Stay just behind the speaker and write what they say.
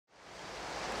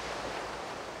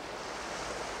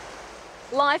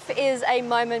Life is a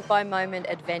moment-by-moment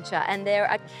adventure, and there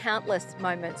are countless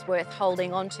moments worth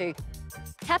holding on to.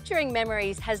 Capturing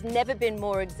memories has never been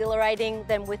more exhilarating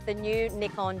than with the new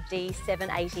Nikon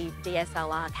D780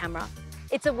 DSLR camera.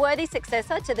 It's a worthy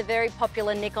successor to the very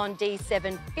popular Nikon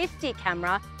D750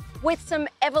 camera with some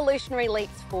evolutionary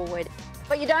leaps forward.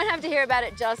 But you don't have to hear about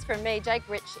it just from me. Jake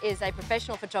Rich is a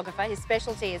professional photographer. His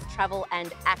specialty is travel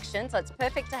and action, so it's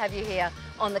perfect to have you here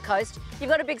on the coast. You've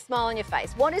got a big smile on your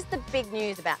face. What is the big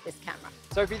news about this camera?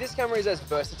 Sophie, this camera is as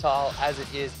versatile as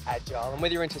it is agile, and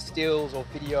whether you're into stills or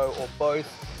video or both,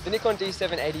 the Nikon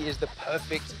D780 is the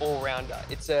perfect all-rounder.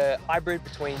 It's a hybrid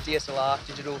between DSLR,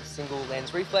 digital single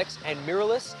lens reflex, and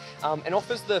mirrorless, and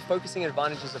offers the focusing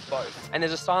advantages of both. And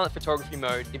there's a silent photography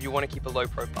mode if you want to keep a low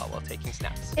profile while taking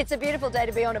snaps. It's a beautiful day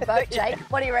to be on a boat, Jake.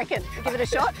 What do you reckon? Give it a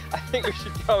shot? I think we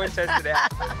should go and test it out.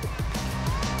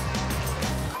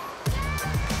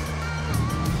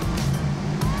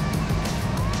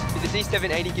 The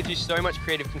D780 gives you so much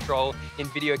creative control in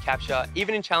video capture,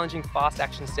 even in challenging fast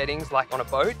action settings like on a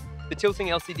boat. The tilting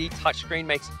LCD touchscreen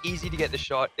makes it easy to get the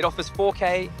shot. It offers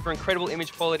 4K for incredible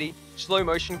image quality, slow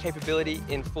motion capability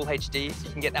in full HD, so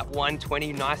you can get that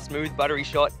 120 nice smooth buttery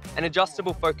shot, and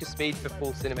adjustable focus speed for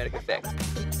full cinematic effect.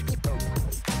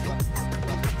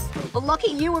 Well,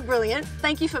 Lockie, you were brilliant.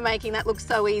 Thank you for making that look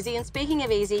so easy. And speaking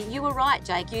of easy, you were right,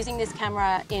 Jake. Using this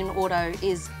camera in auto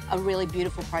is a really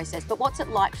beautiful process. But what's it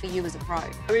like for you as a pro?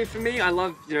 I mean, for me, I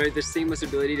love, the seamless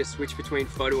ability to switch between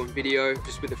photo and video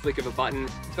just with the flick of a button.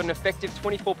 It's got an effective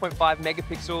 24.5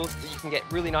 megapixels that you can get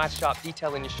really nice sharp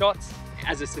detail in your shots.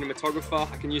 As a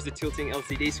cinematographer, I can use the tilting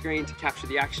LCD screen to capture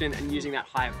the action, and using that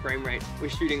higher frame rate. We're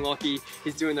shooting Lockie,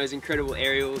 he's doing those incredible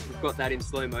aerials, we've got that in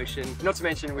slow motion. Not to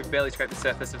mention, we've barely scraped the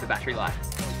surface of the battery life.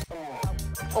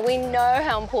 Well, we know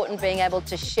how important being able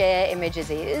to share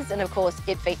images is, and of course,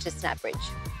 it features SnapBridge.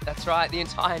 That's right, the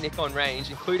entire Nikon range,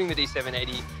 including the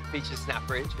D780, features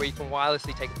SnapBridge, where you can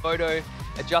wirelessly take a photo,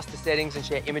 adjust the settings and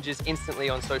share images instantly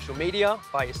on social media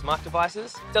via your smart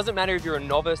devices. It doesn't matter if you're a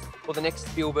novice or the next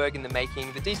Spielberg in the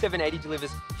making, the D780 delivers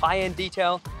high-end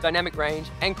detail, dynamic range,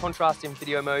 and contrast in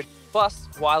video mode, plus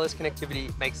wireless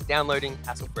connectivity makes downloading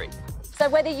hassle-free. So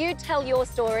whether you tell your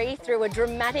story through a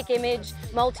dramatic image,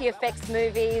 multi-effects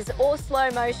movies, or slow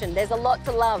motion, there's a lot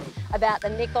to love about the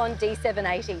Nikon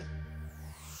D780.